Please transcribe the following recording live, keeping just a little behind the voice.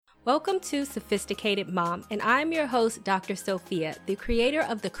Welcome to Sophisticated Mom, and I'm your host, Dr. Sophia, the creator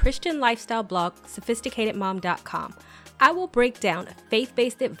of the Christian lifestyle blog, sophisticatedmom.com. I will break down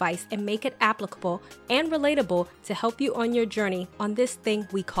faith-based advice and make it applicable and relatable to help you on your journey on this thing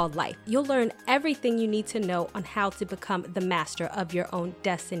we call life. You'll learn everything you need to know on how to become the master of your own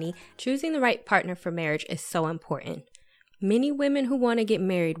destiny. Choosing the right partner for marriage is so important. Many women who want to get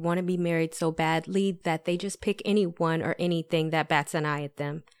married want to be married so badly that they just pick anyone or anything that bats an eye at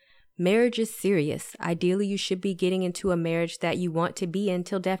them. Marriage is serious. Ideally, you should be getting into a marriage that you want to be in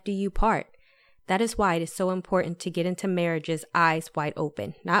till death do you part. That is why it is so important to get into marriages eyes wide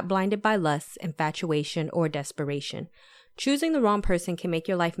open, not blinded by lust, infatuation, or desperation. Choosing the wrong person can make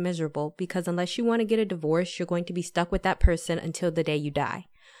your life miserable because unless you want to get a divorce, you're going to be stuck with that person until the day you die.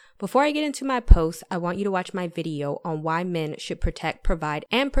 Before I get into my post, I want you to watch my video on why men should protect, provide,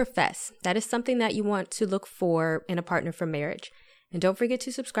 and profess. That is something that you want to look for in a partner for marriage. And don't forget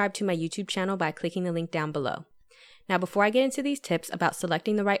to subscribe to my YouTube channel by clicking the link down below. Now, before I get into these tips about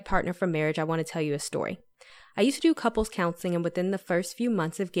selecting the right partner for marriage, I want to tell you a story. I used to do couples counseling, and within the first few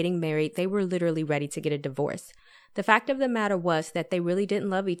months of getting married, they were literally ready to get a divorce. The fact of the matter was that they really didn't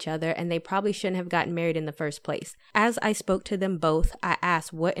love each other, and they probably shouldn't have gotten married in the first place. As I spoke to them both, I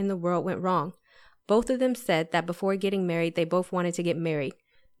asked what in the world went wrong. Both of them said that before getting married, they both wanted to get married.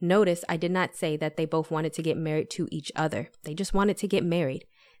 Notice I did not say that they both wanted to get married to each other. They just wanted to get married.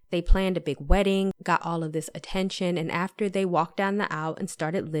 They planned a big wedding, got all of this attention, and after they walked down the aisle and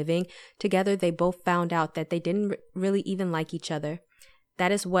started living together, they both found out that they didn't really even like each other.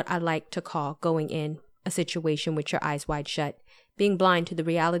 That is what I like to call going in a situation with your eyes wide shut, being blind to the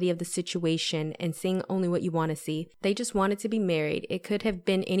reality of the situation and seeing only what you want to see. They just wanted to be married. It could have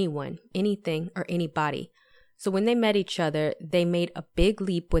been anyone, anything, or anybody. So when they met each other, they made a big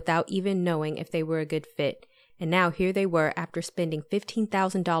leap without even knowing if they were a good fit. And now here they were after spending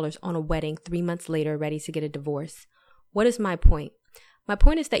 $15,000 on a wedding 3 months later, ready to get a divorce. What is my point? My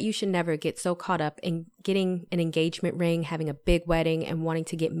point is that you should never get so caught up in getting an engagement ring, having a big wedding, and wanting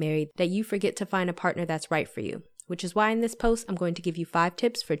to get married that you forget to find a partner that's right for you. Which is why in this post, I'm going to give you 5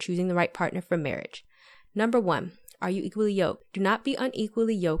 tips for choosing the right partner for marriage. Number 1. Are you equally yoked? Do not be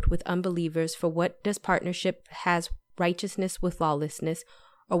unequally yoked with unbelievers, for what does partnership has righteousness with lawlessness,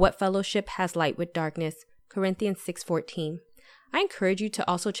 or what fellowship has light with darkness? Corinthians 6:14. I encourage you to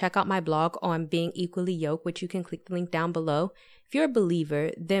also check out my blog on being equally yoked, which you can click the link down below. If you're a believer,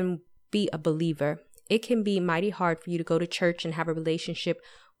 then be a believer. It can be mighty hard for you to go to church and have a relationship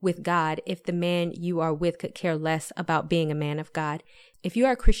with God if the man you are with could care less about being a man of God. If you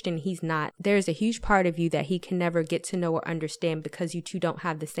are a Christian, he's not. There is a huge part of you that he can never get to know or understand because you two don't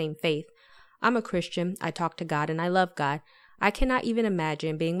have the same faith. I'm a Christian. I talk to God and I love God. I cannot even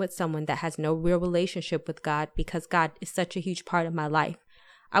imagine being with someone that has no real relationship with God because God is such a huge part of my life.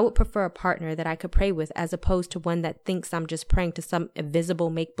 I would prefer a partner that I could pray with as opposed to one that thinks I'm just praying to some invisible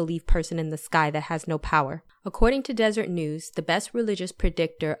make-believe person in the sky that has no power. According to Desert News, the best religious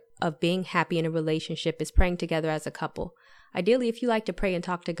predictor of being happy in a relationship is praying together as a couple. Ideally, if you like to pray and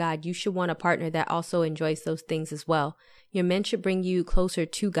talk to God, you should want a partner that also enjoys those things as well. Your men should bring you closer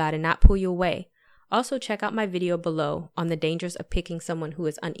to God and not pull you away. Also, check out my video below on the dangers of picking someone who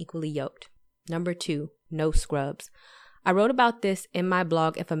is unequally yoked. Number 2, no scrubs. I wrote about this in my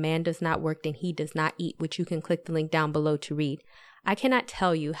blog, If a Man Does Not Work, Then He Does Not Eat, which you can click the link down below to read. I cannot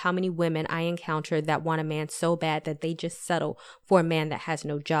tell you how many women I encounter that want a man so bad that they just settle for a man that has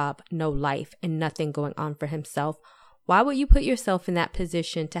no job, no life, and nothing going on for himself. Why would you put yourself in that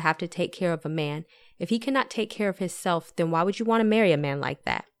position to have to take care of a man? If he cannot take care of himself, then why would you want to marry a man like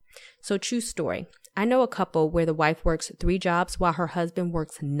that? So, true story. I know a couple where the wife works 3 jobs while her husband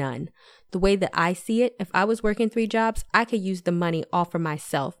works none. The way that I see it, if I was working 3 jobs, I could use the money all for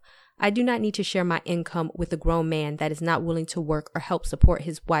myself. I do not need to share my income with a grown man that is not willing to work or help support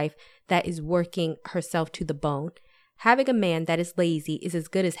his wife that is working herself to the bone. Having a man that is lazy is as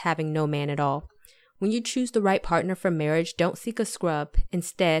good as having no man at all. When you choose the right partner for marriage, don't seek a scrub.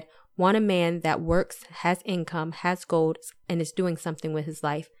 Instead, want a man that works, has income, has goals, and is doing something with his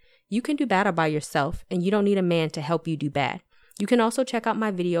life. You can do battle by yourself, and you don't need a man to help you do bad. You can also check out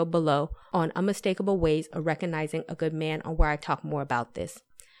my video below on unmistakable ways of recognizing a good man, on where I talk more about this.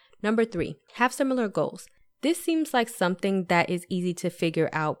 Number 3, have similar goals. This seems like something that is easy to figure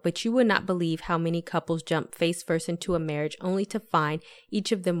out, but you would not believe how many couples jump face first into a marriage only to find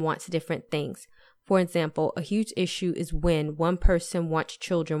each of them wants different things. For example, a huge issue is when one person wants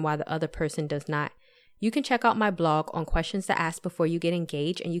children while the other person does not. You can check out my blog on questions to ask before you get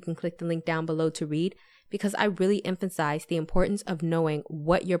engaged, and you can click the link down below to read, because I really emphasize the importance of knowing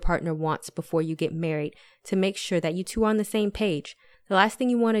what your partner wants before you get married to make sure that you two are on the same page. The last thing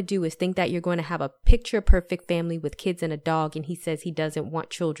you want to do is think that you're going to have a picture-perfect family with kids and a dog, and he says he doesn't want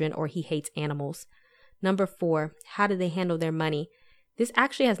children or he hates animals. Number 4, how do they handle their money? This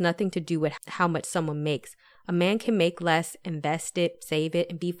actually has nothing to do with how much someone makes. A man can make less, invest it, save it,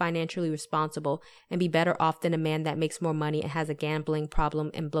 and be financially responsible and be better off than a man that makes more money and has a gambling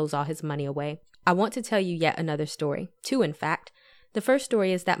problem and blows all his money away. I want to tell you yet another story. 2, in fact. The first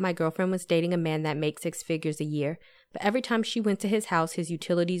story is that my girlfriend was dating a man that makes 6 figures a year, but every time she went to his house, his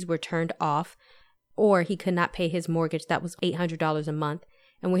utilities were turned off, or he could not pay his mortgage that was $800 a month,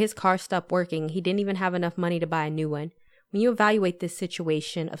 and when his car stopped working, he didn't even have enough money to buy a new one. When you evaluate this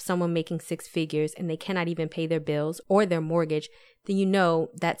situation of someone making 6 figures and they cannot even pay their bills or their mortgage, then you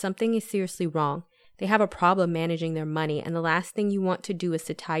know that something is seriously wrong. They have a problem managing their money, and the last thing you want to do is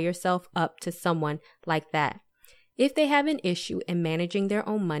to tie yourself up to someone like that. If they have an issue in managing their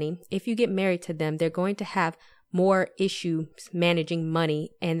own money, if you get married to them, they're going to have more issues managing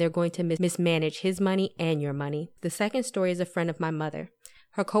money, and they're going to mismanage his money and your money. The second story is a friend of my mother.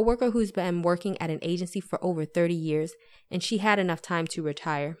 Her coworker who's been working at an agency for over 30 years, and she had enough time to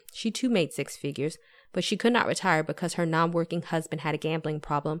retire. She too made 6 figures, but she could not retire because her non-working husband had a gambling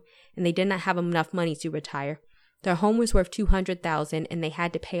problem, and they did not have enough money to retire. Their home was worth $200,000, and they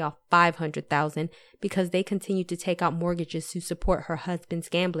had to pay off $500,000 because they continued to take out mortgages to support her husband's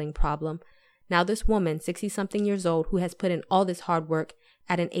gambling problem. Now this woman, 60-something years old, who has put in all this hard work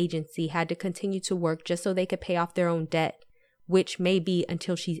at an agency, had to continue to work just so they could pay off their own debt, which may be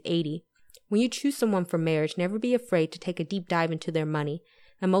until she's 80. When you choose someone for marriage, never be afraid to take a deep dive into their money,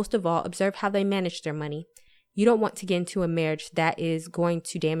 and most of all, observe how they manage their money. You don't want to get into a marriage that is going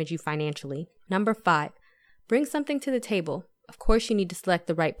to damage you financially. Number 5, bring something to the table. Of course, you need to select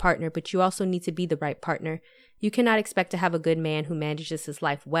the right partner, but you also need to be the right partner. You cannot expect to have a good man who manages his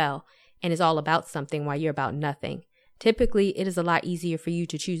life well and is all about something while you're about nothing. Typically, it is a lot easier for you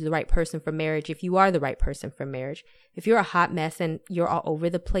to choose the right person for marriage if you are the right person for marriage. If you're a hot mess and you're all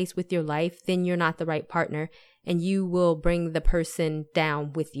over the place with your life, then you're not the right partner, and you will bring the person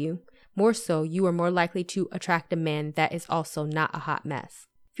down with you. More so, you are more likely to attract a man that is also not a hot mess.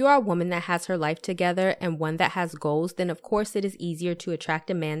 If you are a woman that has her life together and one that has goals, then of course it is easier to attract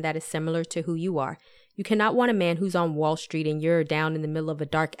a man that is similar to who you are. You cannot want a man who's on Wall Street and you're down in the middle of a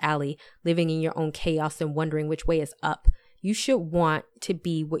dark alley, living in your own chaos and wondering which way is up. You should want to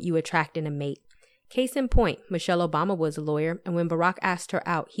be what you attract in a mate. Case in point, Michelle Obama was a lawyer, and when Barack asked her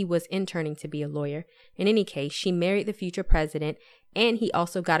out, he was interning to be a lawyer. In any case, she married the future president, and he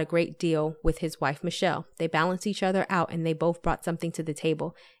also got a great deal with his wife, Michelle. They balanced each other out, and they both brought something to the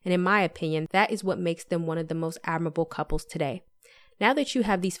table. And in my opinion, that is what makes them one of the most admirable couples today. Now that you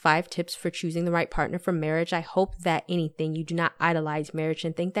have these 5 tips for choosing the right partner for marriage, I hope that anything, you do not idolize marriage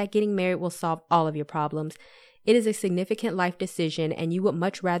and think that getting married will solve all of your problems. It is a significant life decision, and you would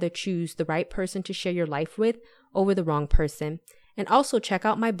much rather choose the right person to share your life with over the wrong person. And also check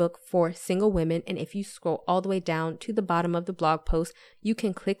out my book for single women, and if you scroll all the way down to the bottom of the blog post, you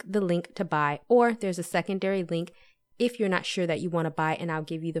can click the link to buy, or there's a secondary link if you're not sure that you want to buy, and I'll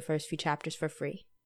give you the first few chapters for free.